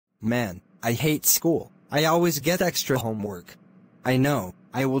Man, I hate school. I always get extra homework. I know,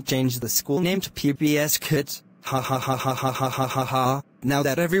 I will change the school name to PBS Kids. Ha ha ha ha ha ha ha ha ha. Now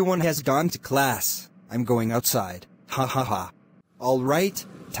that everyone has gone to class, I'm going outside. Ha ha ha. Alright,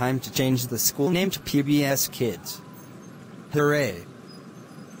 time to change the school name to PBS Kids. Hooray!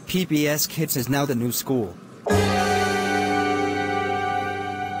 PBS Kids is now the new school.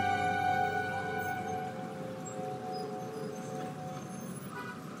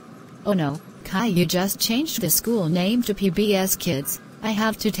 Oh no, Caillou just changed the school name to PBS Kids. I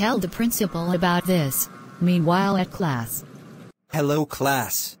have to tell the principal about this. Meanwhile at class. Hello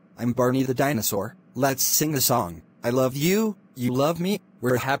class, I'm Barney the dinosaur. Let's sing a song. I love you, you love me,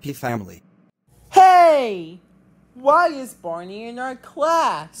 we're a happy family. Hey! Why is Barney in our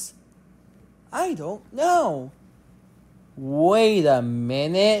class? I don't know. Wait a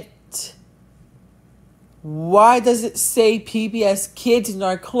minute. Why does it say PBS Kids in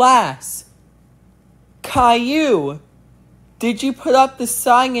our class? Caillou, did you put up the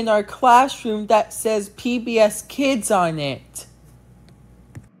sign in our classroom that says PBS Kids on it?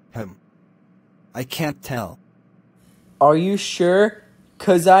 I can't tell. Are you sure?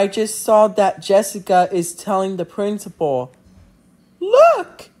 'Cause I just saw that Jessica is telling the principal.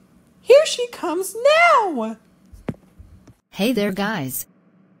 Look! Here she comes now! Hey there guys.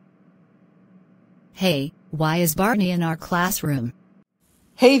 Hey, why is Barney in our classroom?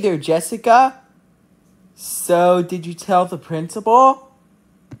 Hey there, Jessica. So, did you tell the principal?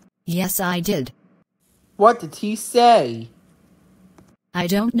 Yes, I did. What did he say? I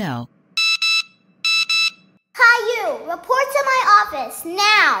don't know. Caillou, report to my office,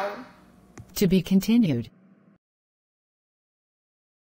 now! To be continued.